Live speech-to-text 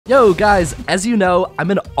Yo guys, as you know,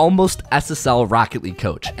 I'm an almost SSL Rocket League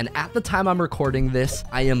coach, and at the time I'm recording this,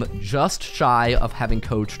 I am just shy of having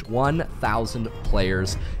coached 1,000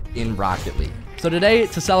 players in Rocket League. So today,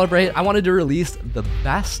 to celebrate, I wanted to release the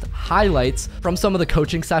best highlights from some of the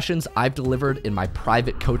coaching sessions I've delivered in my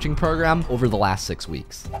private coaching program over the last 6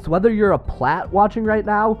 weeks. So whether you're a Plat watching right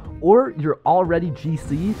now, or you're already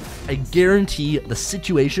GC, I guarantee the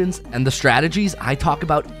situations and the strategies I talk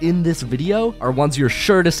about in this video are ones you're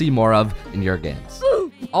sure to see more of in your games.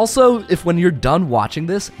 Also, if when you're done watching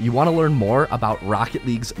this, you want to learn more about Rocket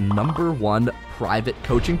League's #1 private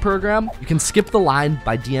coaching program, you can skip the line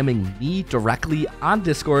by DMing me directly on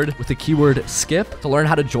Discord with the keyword skip to learn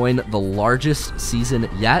how to join the largest season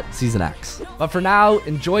yet, Season X. But for now,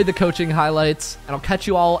 enjoy the coaching highlights, and I'll catch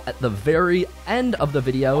you all at the very end of the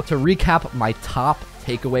video to recap my top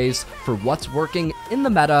takeaways for what's working in the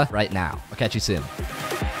meta right now. I'll catch you soon.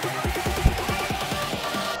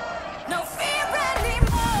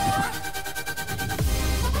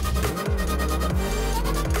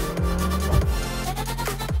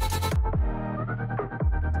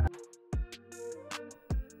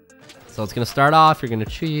 So it's going to start off, you're going to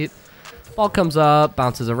cheat. Ball comes up,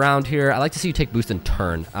 bounces around here. I like to see you take boost and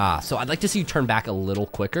turn. So I'd like to see you turn back a little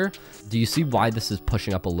quicker. Do you see why this is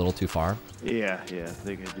pushing up a little too far? Yeah,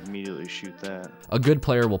 they could immediately shoot that. A good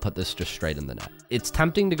player will put this just straight in the net. It's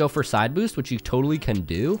tempting to go for side boost, which you totally can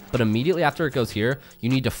do, but immediately after it goes here, you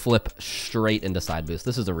need to flip straight into side boost.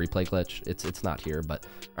 This is a replay glitch. It's not here, but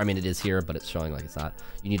I mean, it is here, but it's showing like it's not.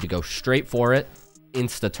 You need to go straight for it.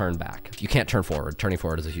 Insta turn back. If you can't turn forward, turning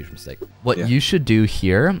forward is a huge mistake. What you should do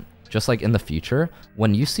here, just like in the future,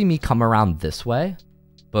 when you see me come around this way,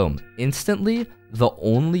 boom, instantly, the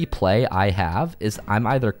only play I have is I'm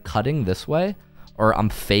either cutting this way or I'm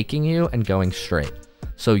faking you and going straight.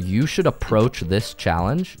 So you should approach this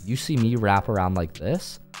challenge. You see me wrap around like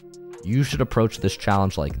this. You should approach this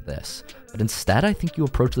challenge like this. But instead, I think you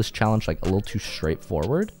approach this challenge like a little too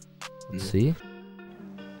straightforward. Let's see.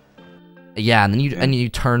 Yeah, and then you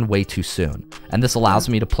turn way too soon. And this allows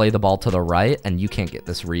me to play the ball to the right, and you can't get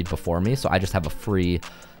this read before me, so I just have a free...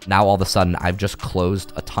 Now all of a sudden, I've just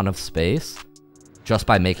closed a ton of space just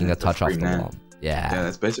by making a touch off the wall. Yeah. Yeah,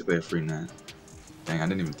 that's basically a free net. Dang, I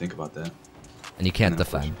didn't even think about that. And you can't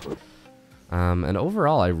defend. And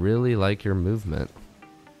overall, I really like your movement.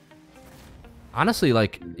 Honestly,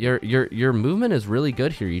 like, your movement is really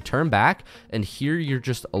good here. You turn back, and here you're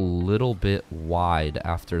just a little bit wide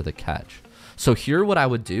after the catch. So here what I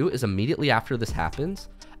would do is immediately after this happens,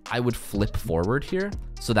 I would flip forward here,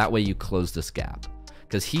 so that way you close this gap.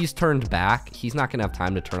 Because he's turned back, he's not going to have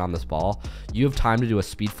time to turn on this ball. You have time to do a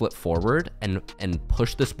speed flip forward and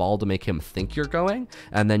push this ball to make him think you're going,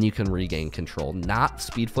 and then you can regain control. Not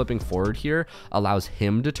speed flipping forward here allows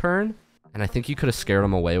him to turn. And I think you could have scared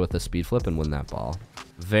him away with a speed flip and win that ball.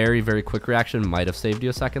 Very, very quick reaction. Might have saved you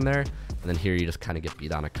a second there. And then here you just kind of get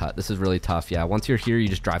beat on a cut. This is really tough. Yeah, once you're here, you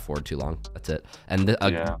just drive forward too long. That's it. And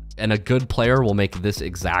a good player will make this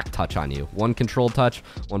exact touch on you. One controlled touch,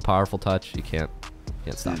 one powerful touch. You can't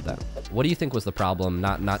stop that. What do you think was the problem?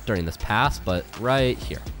 Not during this pass, but right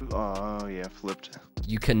here. Oh, yeah, flipped.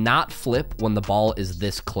 You cannot flip when the ball is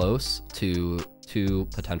this close to two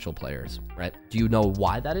potential players, right? Do you know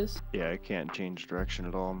why that is? Yeah, I can't change direction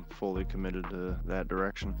at all. I'm fully committed to that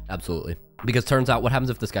direction. Absolutely. Because turns out, what happens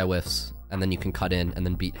if this guy whiffs and then you can cut in and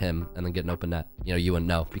then beat him and then get an open net? You know, you wouldn't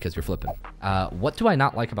know because you're flipping. What do I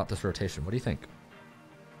not like about this rotation? What do you think?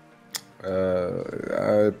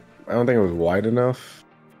 I don't think it was wide enough.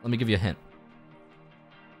 Let me give you a hint.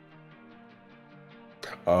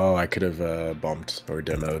 Oh, I could have bumped or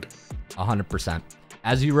demoed. 100%.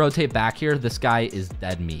 As you rotate back here, this guy is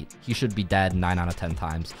dead meat. He should be dead 9 out of 10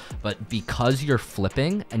 times. But because you're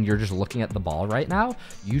flipping and you're just looking at the ball right now,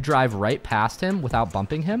 you drive right past him without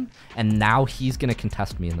bumping him, and now he's going to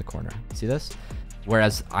contest me in the corner. See this?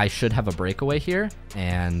 Whereas I should have a breakaway here,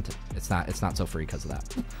 and it's not so free because of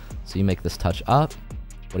that. So you make this touch up.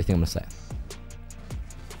 What do you think I'm going to say?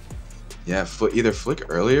 Yeah, either flick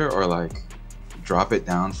earlier or like drop it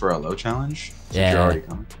down for a low challenge. Yeah. You're already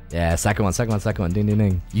coming. Yeah, second one. Ding, ding,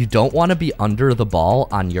 ding. You don't want to be under the ball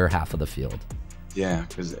on your half of the field. Yeah,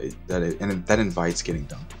 because that invites getting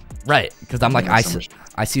done. Right, because I'm like,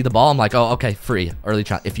 I see the ball. I'm like, oh, okay, free, early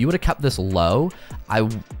challenge. If you would have kept this low,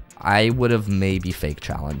 I would have maybe fake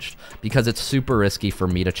challenged, because it's super risky for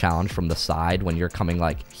me to challenge from the side when you're coming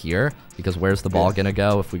like here, because where's the ball going to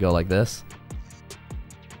go if we go like this?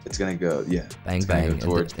 It's going to go, yeah. Bang, bang,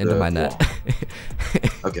 into my net.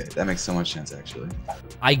 Okay, that makes so much sense, actually.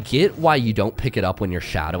 I get why you don't pick it up when you're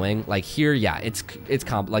shadowing. Like here, yeah,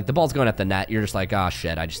 like the ball's going at the net. You're just like, oh,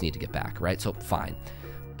 shit, I just need to get back, right? So, fine.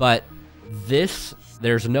 But there's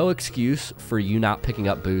no excuse for you not picking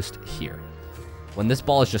up boost here. When this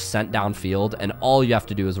ball is just sent downfield, and all you have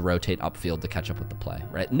to do is rotate upfield to catch up with the play,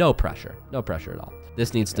 right? No pressure at all.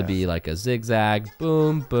 This needs to be like a zigzag,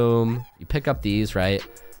 boom, boom. You pick up these, right?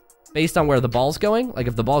 Based on where the ball's going, like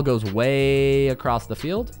if the ball goes way across the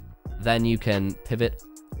field, then you can pivot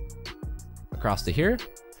across to here.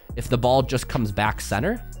 If the ball just comes back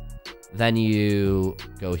center, then you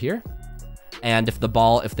go here. And if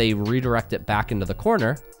they redirect it back into the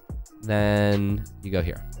corner, then you go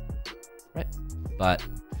here, right? But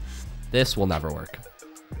this will never work.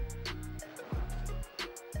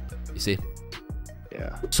 You see?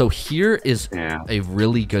 Yeah. So here is a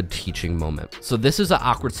really good teaching moment. So this is an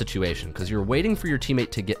awkward situation because you're waiting for your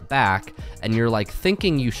teammate to get back and you're like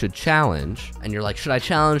thinking you should challenge and you're like, should I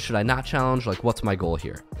challenge? Should I not challenge? Like, what's my goal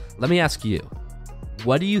here? Let me ask you,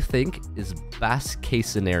 what do you think is best case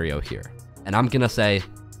scenario here? And I'm going to say,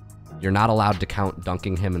 you're not allowed to count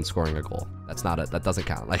dunking him and scoring a goal. That's not it. That doesn't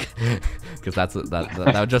count. Like, because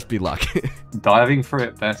that would just be luck. Diving for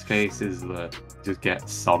it, best case is that just get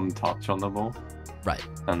some touch on the ball. Right.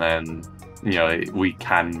 And then, you know, we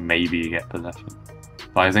can maybe get possession.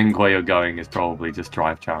 But I think where you're going is probably just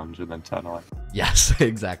drive challenge and then turn away. Yes,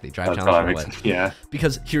 exactly. Drive challenge away. Yeah.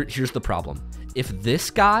 Because here's the problem. If this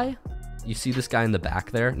guy, you see this guy in the back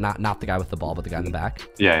there, not the guy with the ball, but the guy in the back.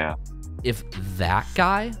 Yeah. If that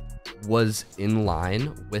guy was in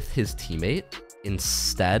line with his teammate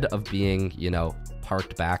instead of being, you know,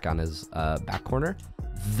 parked back on his back corner,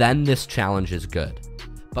 then this challenge is good.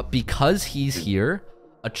 But because he's here,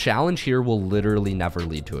 a challenge here will literally never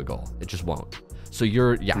lead to a goal. It just won't. So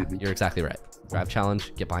you're exactly right. Drive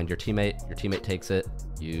challenge, get behind your teammate takes it,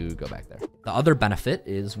 you go back there. The other benefit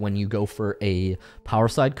is when you go for a power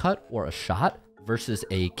side cut or a shot versus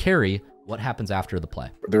a carry, what happens after the play?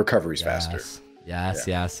 The recovery's faster. Yes.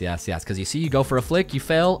 Because you see, you go for a flick, you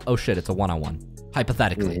fail. Oh shit, it's a one-on-one.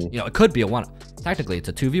 Hypothetically, you know, it could be a one. Technically, it's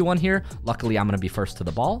a 2v1 here. Luckily, I'm gonna be first to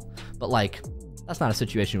the ball, but like, that's not a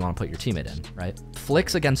situation you want to put your teammate in, right?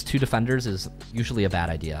 Flicks against two defenders is usually a bad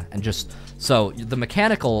idea, and just so the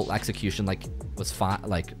mechanical execution was fine,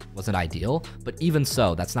 wasn't ideal, but even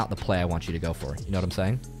so, that's not the play I want you to go for. You know what I'm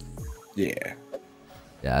saying? Yeah.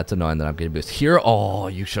 Yeah, it's annoying that I'm getting boost here. Oh,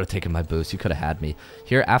 you should have taken my boost. You could have had me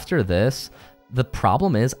here. After this, the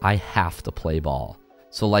problem is I have to play ball.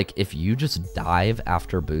 So like, if you just dive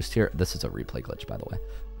after boost here, this is a replay glitch, by the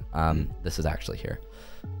way. This is actually here.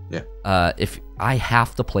 Yeah. If I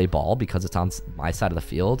have to play ball because it's on my side of the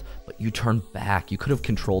field, but you turn back, you could have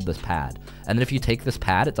controlled this pad. And then if you take this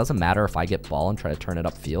pad, it doesn't matter if I get ball and try to turn it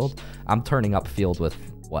upfield. I'm turning upfield with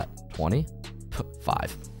what, 20?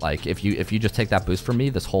 5. Like if you just take that boost from me,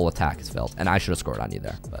 this whole attack is failed. And I should have scored on you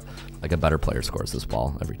there, but like a better player scores this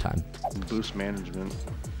ball every time. Boost management.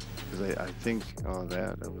 Because I think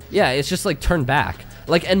that was... Yeah, it's just like turn back.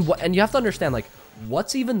 Like and you have to understand, like,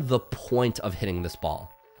 what's even the point of hitting this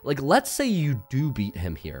ball? Like, let's say you do beat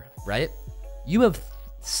him here, right? You have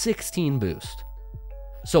 16 boost.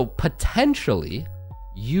 So potentially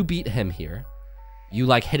you beat him here. You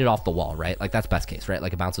like hit it off the wall, right? Like that's best case, right?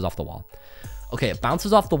 Like it bounces off the wall. Okay, it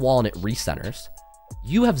bounces off the wall and it recenters.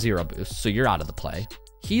 You have 0 boost, so you're out of the play.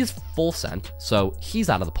 He's full sent, so he's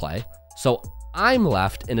out of the play. So I'm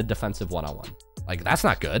left in a defensive one-on-one. Like, that's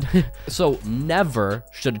not good. So never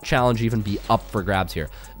should a challenge even be up for grabs here.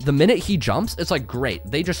 The minute he jumps, it's like, great.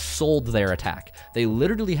 They just sold their attack. They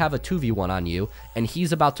literally have a 2v1 on you, and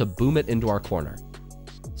he's about to boom it into our corner.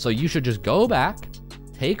 So you should just go back,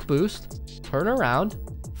 take boost, turn around,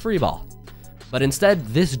 free ball. But instead,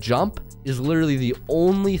 this jump is literally the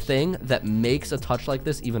only thing that makes a touch like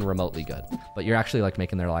this even remotely good. But you're actually like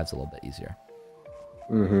making their lives a little bit easier.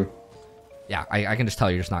 Yeah, I can just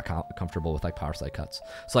tell you're just not comfortable with like power side cuts.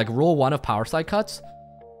 So like rule 1 of power side cuts,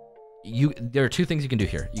 there are 2 things you can do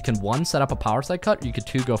here. You can 1, set up a power side cut, or you could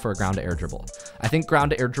 2, go for a ground to air dribble. I think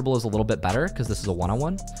ground to air dribble is a little bit better because this is a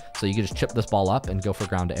one-on-one. So you can just chip this ball up and go for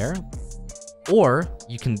ground to air. Or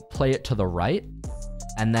you can play it to the right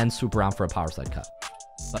and then swoop around for a power side cut.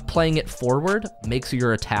 But playing it forward makes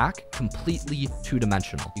your attack completely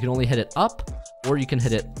 2-dimensional. You can only hit it up or you can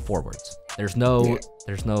hit it forwards. There's no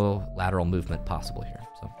lateral movement possible here.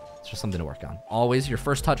 So it's just something to work on. Always, your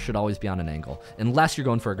first touch should always be on an angle, unless you're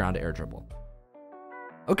going for a ground to air dribble.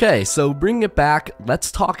 Okay, so bringing it back,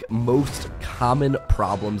 let's talk most common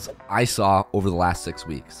problems I saw over the last 6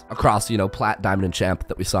 weeks across, Plat, Diamond, and Champ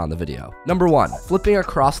that we saw in the video. Number 1, flipping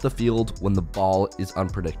across the field when the ball is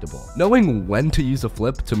unpredictable. Knowing when to use a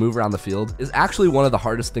flip to move around the field is actually one of the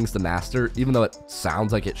hardest things to master, even though it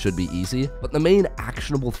sounds like it should be easy. But the main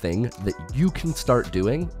actionable thing that you can start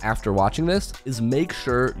doing after watching this is make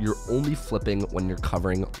sure you're only flipping when you're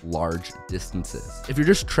covering large distances. If you're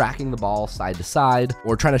just tracking the ball side to side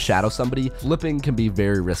or trying to shadow somebody, flipping can be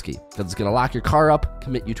very risky because it's going to lock your car up,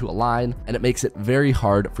 commit you to a line, and it makes it very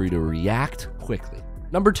hard for you to react quickly.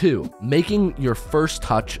 Number 2, making your first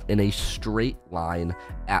touch in a straight line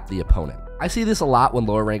at the opponent. I see this a lot when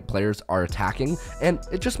lower ranked players are attacking, and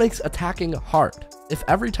it just makes attacking hard. If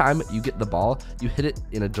every time you get the ball, you hit it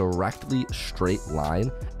in a directly straight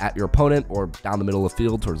line at your opponent or down the middle of the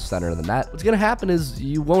field towards the center of the net, what's going to happen is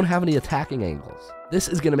you won't have any attacking angles. This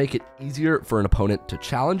is going to make it easier for an opponent to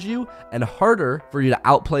challenge you and harder for you to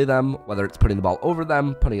outplay them, whether it's putting the ball over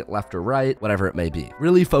them, putting it left or right, whatever it may be.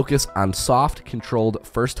 Really focus on soft, controlled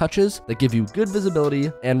first touches that give you good visibility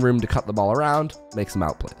and room to cut the ball around, make some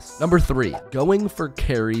outplays. Number 3, going for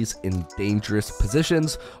carries in dangerous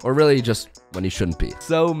positions, or really just when you shouldn't be.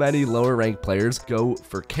 So many lower ranked players go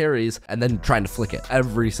for carries and then trying to flick it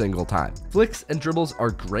every single time. Flicks and dribbles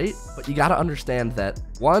are great, but you got to understand that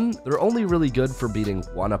 1, they're only really good for beating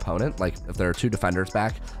one opponent. Like if there are 2 defenders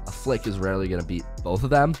back, a flick is rarely going to beat both of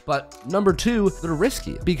them. But number 2, they're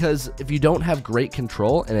risky because if you don't have great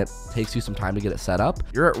control and it takes you some time to get it set up,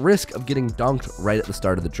 you're at risk of getting dunked right at the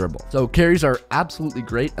start of the dribble. So carries are absolutely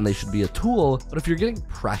great and they should be a tool, but if you're getting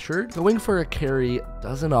pressured, going for a carry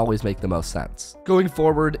doesn't always make the most sense. Going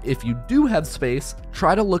forward, if you do have space,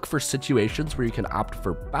 try to look for situations where you can opt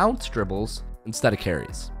for bounce dribbles instead of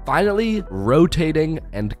carries. Finally, rotating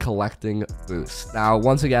and collecting boosts. Now,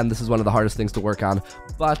 once again, this is one of the hardest things to work on,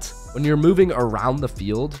 but when you're moving around the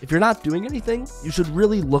field, if you're not doing anything, you should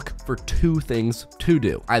really look for 2 things to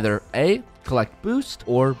do. Either A, collect boost,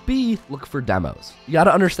 or B, look for demos. You got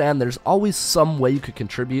to understand there's always some way you could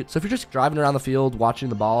contribute. So if you're just driving around the field, watching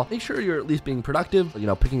the ball, make sure you're at least being productive,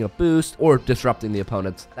 picking up boost or disrupting the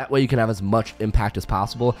opponents. That way you can have as much impact as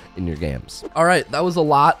possible in your games. All right, that was a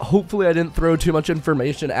lot. Hopefully I didn't throw too much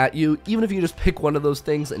information at you. Even if you just pick one of those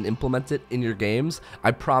things and implement it in your games,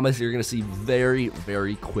 I promise you're going to see very,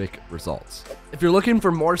 very quick results. If you're looking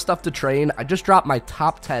for more stuff to train, I just dropped my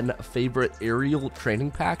top 10 favorite aerial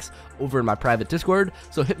training packs over in my private Discord,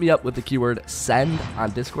 so hit me up with the keyword SEND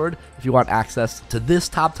on Discord if you want access to this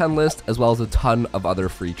top 10 list as well as a ton of other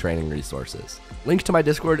free training resources. Link to my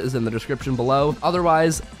Discord is in the description below.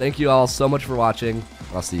 Otherwise, thank you all so much for watching.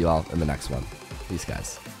 I'll see you all in the next one. Peace,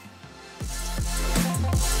 guys.